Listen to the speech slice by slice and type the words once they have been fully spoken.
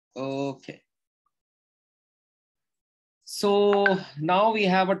Okay. So now we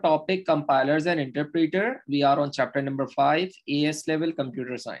have a topic, compilers and interpreter. We are on chapter number 5, AS level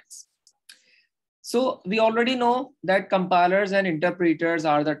computer science. So we already know that compilers and interpreters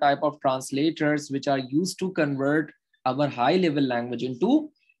are the type of translators which are used to convert our high level language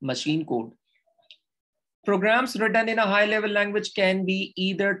into machine code. Programs written in a high level language can be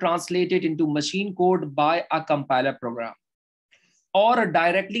either translated into machine code by a compiler program or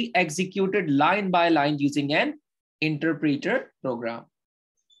directly executed line by line using an interpreter program.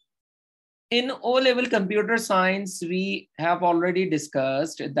 In O-level computer science, we have already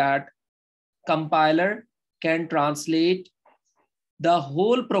discussed that compiler can translate the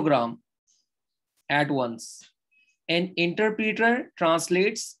whole program at once, and interpreter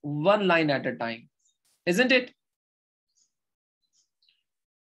translates one line at a time, isn't it?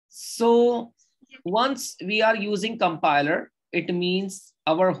 So once we are using compiler, it means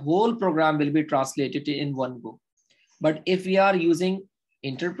our whole program will be translated in one go. But if we are using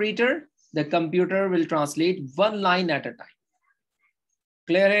interpreter, the computer will translate one line at a time.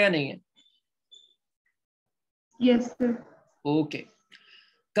 Clear hai ya nahi hai? Yes, sir. Okay.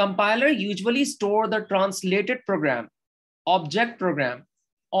 Compiler usually store the translated program, object program,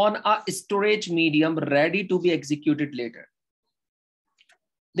 on a storage medium ready to be executed later.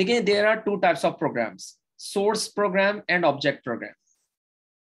 Again, there are two types of programs, source program and object program,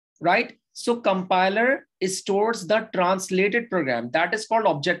 right? So compiler stores the translated program, that is called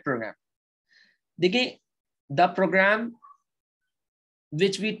object program. Again, the program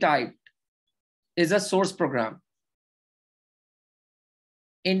which we typed is a source program.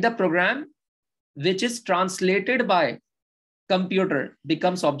 In the program which is translated by computer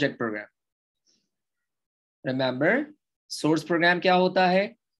becomes object program. Remember, source program kya hota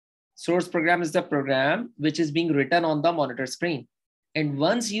hai? Source program is the program which is being written on the monitor screen. And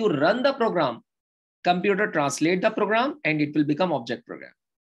once you run the program, computer translate the program and it will become object program.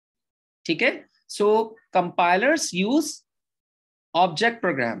 Okay? So compilers use object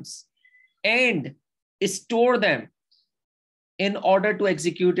programs and store them in order to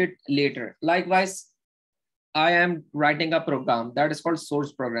execute it later. Likewise, I am writing a program that is called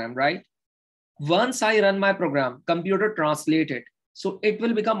source program, right? Once I run my program, computer translate it. So it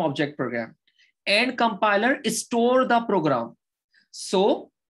will become object program, and compiler store the program.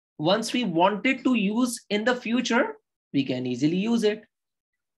 So once we wanted to use in the future, we can easily use it.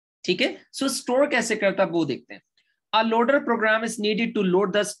 Okay? So store कैसे करता है वो देखते हैं. A loader program is needed to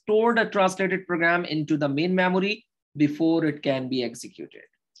load the stored translated program into the main memory before it can be executed.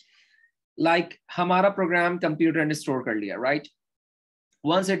 Like हमारा program computer ने store कर लिया, right?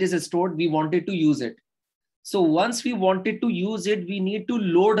 Once it is stored, we wanted to use it. So once we wanted to use it, we need to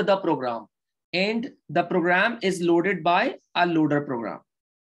load the program, and the program is loaded by a loader program.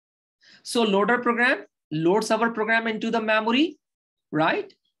 So loader program loads our program into the memory,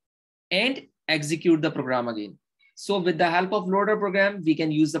 right? And execute the program again. So with the help of loader program, we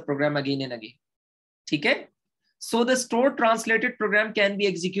can use the program again and again. Okay? So the stored translated program can be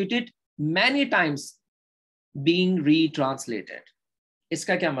executed many times being retranslated.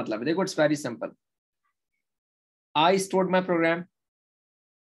 इसका क्या मतलब है? देखो, it's very simple. I stored my program.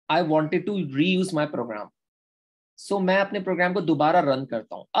 I wanted to reuse my program. So मैं अपने programme को दोबारा run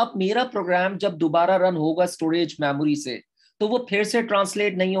करता हूं. अब मेरा प्रोग्राम जब दोबारा रन होगा स्टोरेज मेमोरी से, तो वो फिर से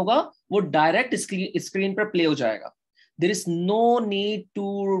ट्रांसलेट नहीं होगा, वो डायरेक्ट स्क्रीन पर प्ले हो जाएगा. There is no need to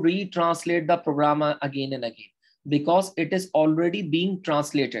retranslate the program again and again because it is already being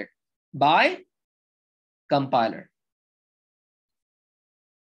translated by compiler.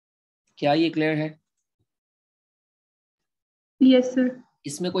 क्या ये क्लियर है? Yes, sir.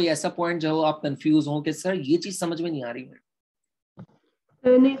 इसमें कोई ऐसा पॉइंट जो आप कंफ्यूज हो कि सर ये चीज समझ में नहीं आ रही है?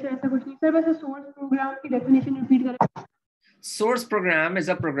 नहीं सर, ऐसा कुछ नहीं सर, बस सोर्स प्रोग्राम की डेफिनेशन रिपीट करें. Source program is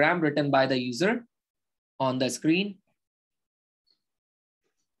a program written by the user on the screen,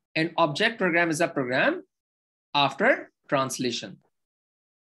 and object program is a program after translation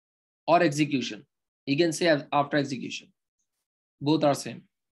or execution. You can say after execution. Both are same.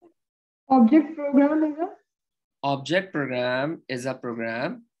 Object program is a? Object program is a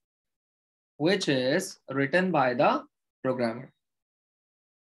program which is written by the programmer.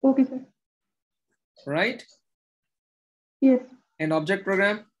 Okay, sir. Right? Yes. And object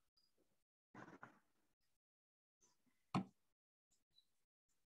program?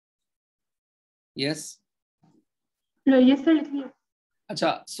 Yes. Yes, sir, लिखिए.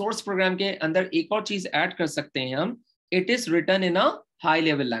 अच्छा, source program के अंदर एक और चीज add कर सकते हैं हम. It is written in a high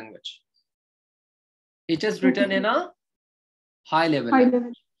level language. It is written in a high level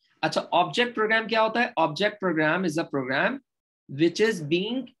language. अच्छा, object program क्या होता है? Object program is a program which is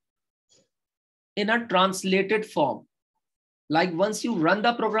being in a translated form. Like once you run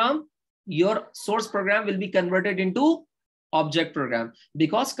the program, your source program will be converted into object program,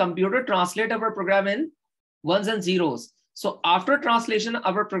 because computer translate our program in ones and zeros. So after translation,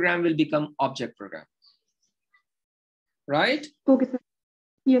 our program will become object program. Right? Okay, sir.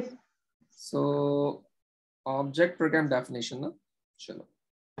 Yes. So object program definition. No? Chalo.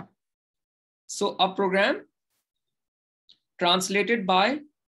 So a program translated by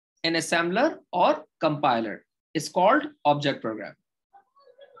an assembler or compiler is called object program.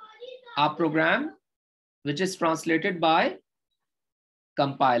 A program which is translated by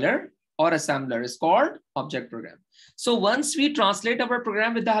compiler or assembler is called object program. So once we translate our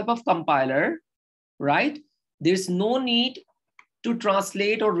program with the help of compiler, right, there's no need to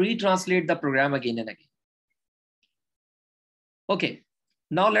translate or retranslate the program again and again. Okay,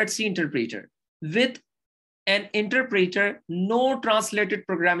 now let's see interpreter. With an interpreter, no translated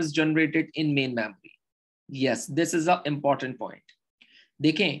program is generated in main memory. Yes, this is an important point.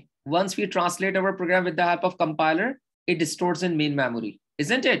 देखें, once we translate our program with the help of compiler, it stores in main memory,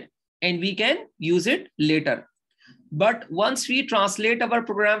 isn't it? And we can use it later. But once we translate our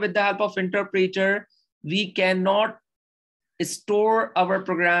program with the help of interpreter, we cannot store our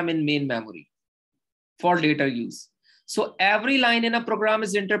program in main memory for later use. So every line in a program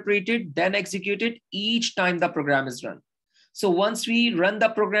is interpreted, then executed each time the program is run. So once we run the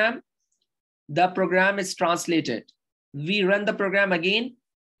program is translated. We run the program again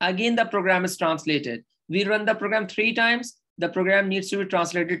the program is translated. We run the program 3 times, the program needs to be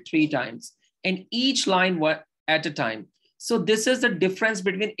translated 3 times, and each line at a time. So this is the difference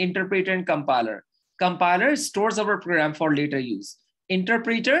between interpreter and compiler. Compiler stores our program for later use.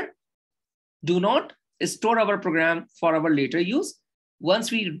 Interpreter do not store our program for our later use. Once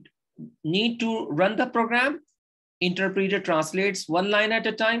we need to run the program, interpreter translates 1 line at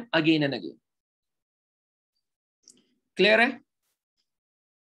a time, again and again. Clear hai?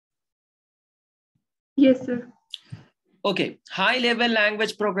 Yes, sir. Okay, high-level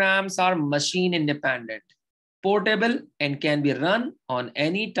language programs are machine independent, portable, and can be run on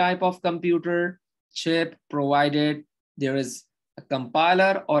any type of computer chip, provided there is a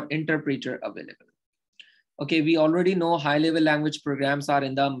compiler or interpreter available. Okay, we already know high-level language programs are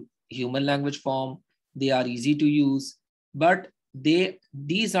in the human language form. They are easy to use, but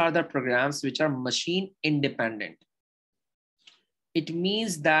these are the programs which are machine independent. It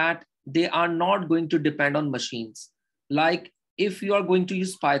means that they are not going to depend on machines. Like if you are going to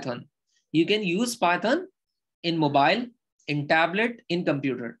use Python, you can use Python in mobile, in tablet, in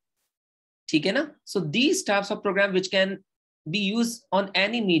computer. ठीक है ना? So these types of programs which can be used on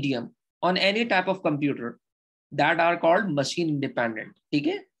any medium, on any type of computer, that are called machine independent. ठीक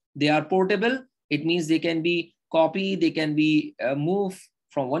है? They are portable. It means they can be copied, they can be moved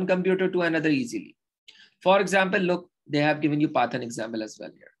from one computer to another easily. For example, look, they have given you Python example as well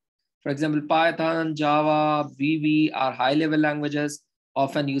here. For example, Python, Java, VB are high-level languages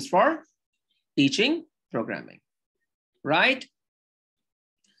often used for teaching programming, right?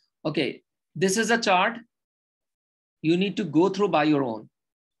 Okay, this is a chart. You need to go through by your own.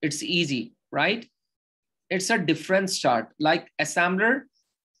 It's easy, right? It's a difference chart, like assembler,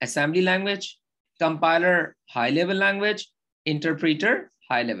 assembly language, compiler, high-level language, interpreter,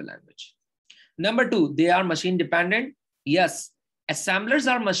 high-level language. Number 2, they are machine dependent. Yes, assemblers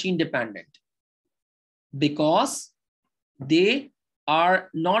are machine dependent because they are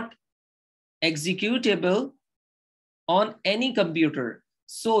not executable on any computer.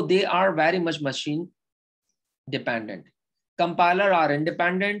 So they are very much machine dependent. Compiler are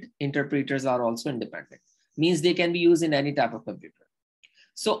independent, interpreters are also independent. Means they can be used in any type of computer.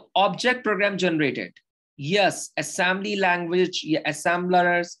 So object program generated. Yes, assembly language,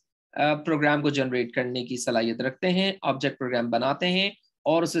 assemblers programme को generate करने की सलाहियत रखते हैं, object programme बनाते हैं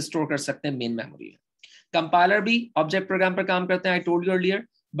और उसे स्टोर कर सकते हैं मेन मेमोरी में. कंपाइलर भी ऑब्जेक्ट प्रोग्राम पर काम करते हैं, I told you earlier,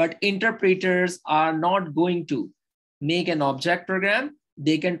 but interpreters are not going to make an object programme.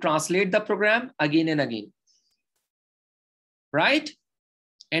 They can translate the programme again and again, right,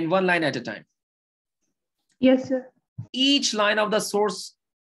 and 1 line at a time. Yes, sir. Each line of the source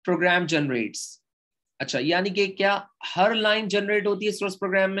program generates. अच्छा, यानी कि क्या हर line generate होती है source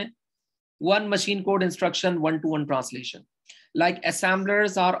program में? One machine code instruction, 1-to-1 translation. Like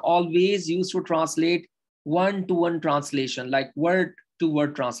assemblers are always used to translate 1-to-1 translation, like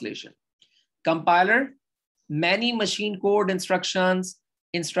word-to-word translation. Compiler, many machine code instructions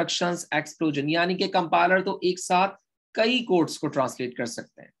explosion. यानी कि compiler तो एक साथ कई codes को translate कर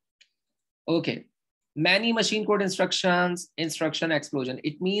सकते हैं. Okay. Many machine code instruction explosion.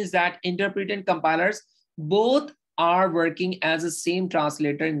 It means that interpreter and compilers both are working as a same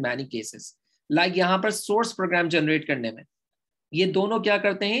translator in many cases. Like यहाँ पर सोर्स प्रोग्राम जनरेट करने में ये दोनों क्या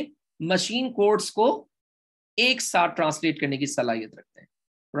करते हैं, मशीन कोड्स को एक साथ ट्रांसलेट करने की सलाहियत रखते हैं,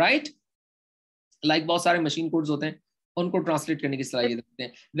 राइट। लाइक बहुत सारे मशीन कोड्स होते हैं, उनको ट्रांसलेट करने की सलाहियत रखते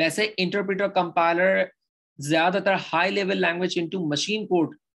हैं। वैसे इंटरप्रेटर कंपाइलर ज्यादातर high level language into machine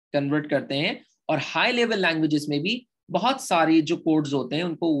code convert करते हैं, और हाई लेवल लैंग्वेजेस में भी बहुत सारी जो कोड्स होते हैं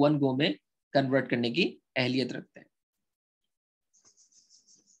उनको वन गो में कन्वर्ट करने की अहलियत रखते हैं।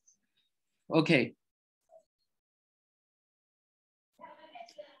 ओके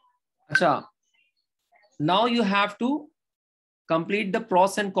अच्छा, now you have to complete the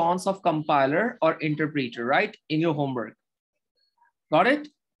pros and cons of compiler or interpreter, right, in your homework. Got it?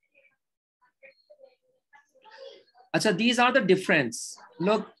 Acha, these are the difference.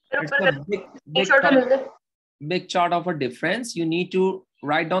 Look, it's a big chart of a difference. You need to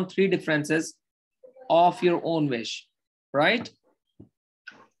write down 3 differences of your own wish, right?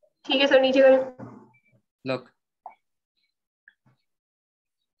 ठीक है sir, नीचे करें. Look.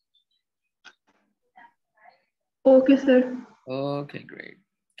 Okay, sir. Okay, great.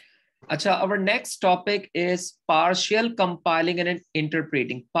 Acha, our next topic is partial compiling and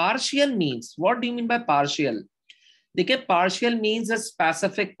interpreting. Partial means, what do you mean by partial? देखिए, partial means a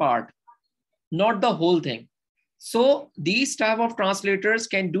specific part, not the whole thing. So these type of translators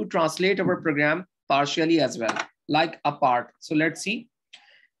can do translate our program partially as well, like a part. So let's see.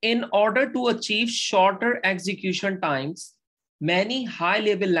 In order to achieve shorter execution times, many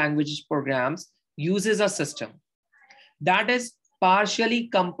high-level language programs uses a system that is partially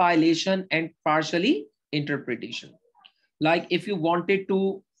compilation and partially interpretation. Like if you wanted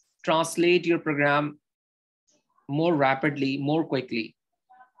to translate your program more rapidly, more quickly.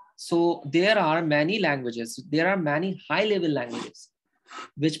 So there are many languages, there are many high-level languages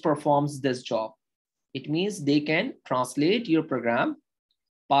which performs this job. It means they can translate your program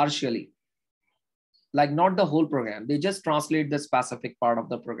partially, like not the whole program. They just translate the specific part of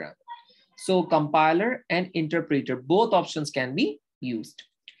the program. So compiler and interpreter, both options can be used.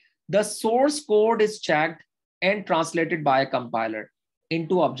 The source code is checked and translated by a compiler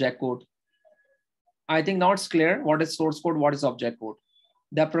into object code. I think now it's clear what is source code, what is object code.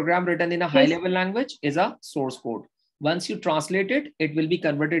 The program written in a high level language is a source code. Once you translate it, it will be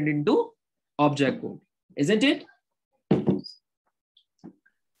converted into object code, isn't it?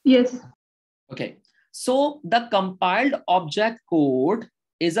 Yes. Okay. So the compiled object code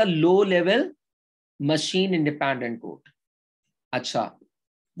is a low level machine independent code. Acha.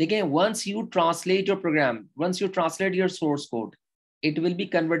 Again, once you translate your program, once you translate your source code, it will be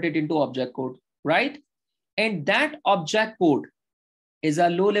converted into object code, right? And that object code is a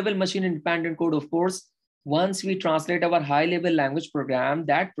low level machine independent code. Of course, once we translate our high level language program,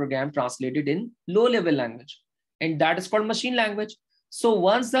 that program translated in low level language, and that is called machine language. So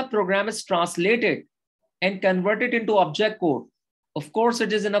once the program is translated and converted into object code, of course,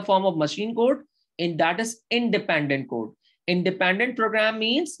 it is in a form of machine code, and that is independent code. Independent program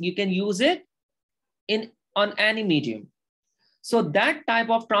means you can use it on any medium. So that type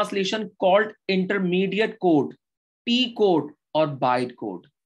of translation called intermediate code, P code or byte code.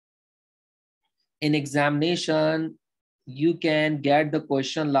 In examination, you can get the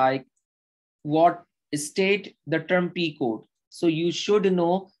question like, what state the term P code? So you should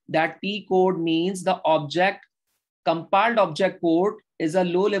know that P code means the object, compiled object code is a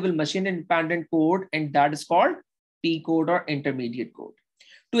low level machine independent code, and that is called P code or intermediate code.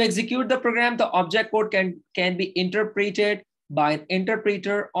 To execute the program, the object code can be interpreted by an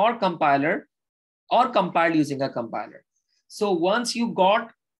interpreter or compiler, or compiled using a compiler. So once you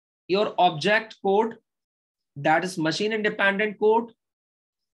got your object code, that is machine independent code,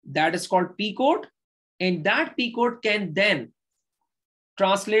 that is called P code, and that P code can then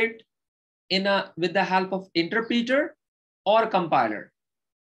translate with the help of interpreter or compiler.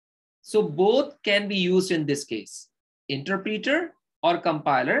 So both can be used in this case. Interpreter or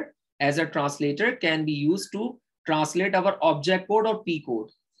compiler as a translator can be used to translate our object code or P code,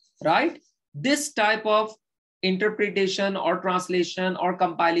 right? This type of interpretation or translation or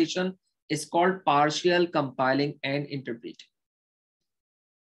compilation is called partial compiling and interpreting.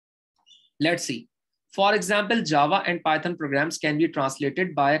 Let's see. For example, Java and Python programs can be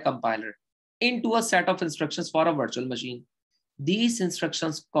translated by a compiler into a set of instructions for a virtual machine. These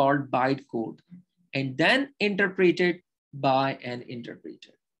instructions called byte code and then interpreted by an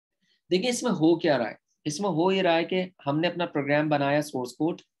interpreter. देखिए इसमें हो क्या रहा है? इसमें हो ये रहा है कि हमने अपना प्रोग्राम बनाया source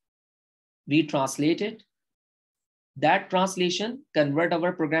code, we translate it, that translation convert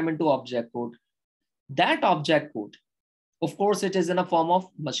our program into object code. That object code, of course, it is in a form of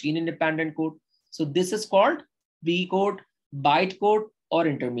machine independent code. So this is called B code, byte code, or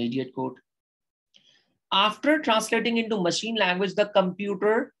intermediate code. After translating into machine language, the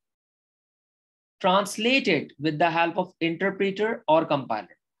computer translate it with the help of interpreter or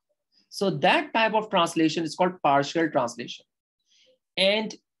compiler. So that type of translation is called partial translation.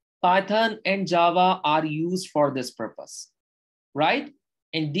 And Python and Java are used for this purpose, right?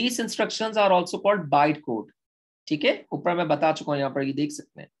 And these instructions are also called bytecode. ठीक है, ऊपर मैं बता चुका हूं, यहाँ पर ये देख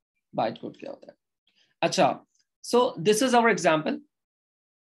सकते हैं bytecode क्या होता है. अच्छा, so this is our example.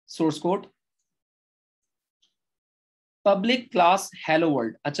 Source code. Public class hello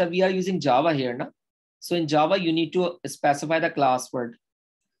world. Acha, we are using Java here, na? So in Java, you need to specify the class word.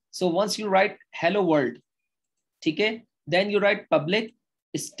 So once you write hello world, okay, then you write public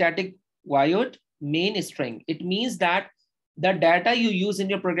static void main string. It means that the data you use in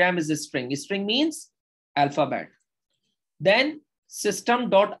your program is a string. String means alphabet. Then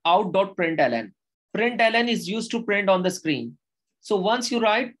system.out.println. Println is used to print on the screen. So once you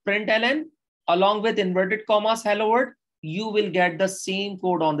write println along with inverted commas hello world, you will get the same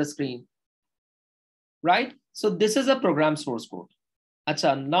code on the screen, right? So this is a program source code.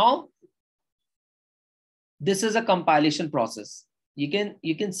 Acha, now this is a compilation process. You can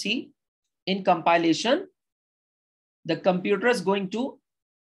see in compilation, the computer is going to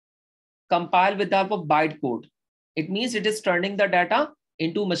compile with the help of bytecode. It means it is turning the data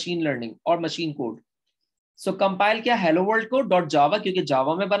into machine learning or machine code. So compile क्या hello world code .java क्योंकि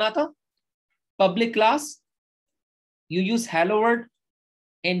Java में बना था. Public class, you use hello world,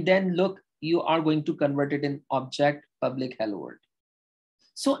 and then look, you are going to convert it in object public hello world.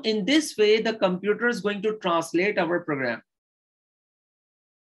 So in this way, the computer is going to translate our program.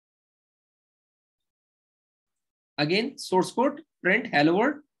 Again, source code, print hello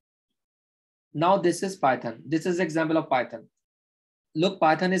world. Now this is Python. This is example of Python. Look,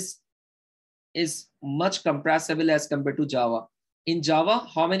 Python is much compressible as compared to Java. In Java,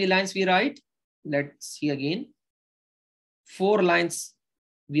 how many lines we write? Let's see again. 4 lines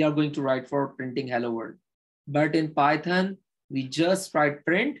we are going to write for printing hello world. But in Python, we just write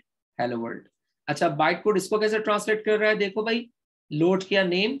print hello world. अच्छा, bytecode इसको कैसे translate कर रहा है? देखो भाई, load किया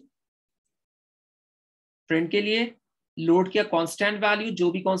name print के लिए, load किया constant value,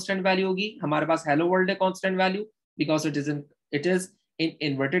 जो भी constant value होगी, हमारे पास hello world है constant value because it is in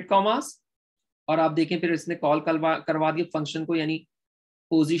inverted commas. और आप देखें फिर इसने कॉल करवा दिया फंक्शन को, यानी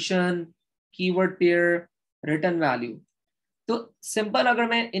position, keyword pair, return value. तो सिंपल अगर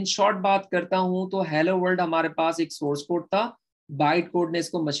मैं इन शॉर्ट बात करता हूं तो हेलो वर्ल्ड हमारे पास एक सोर्स कोड था, बाइट कोड ने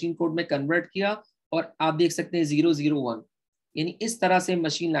इसको मशीन कोड में कन्वर्ट किया और आप देख सकते हैं 001, यानी इस तरह से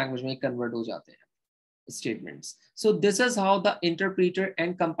मशीन लैंग्वेज में कन्वर्ट हो जाते हैं statements. So this is how the interpreter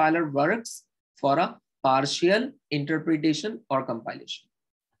and compiler works for a partial interpretation और कंपाइलेशन.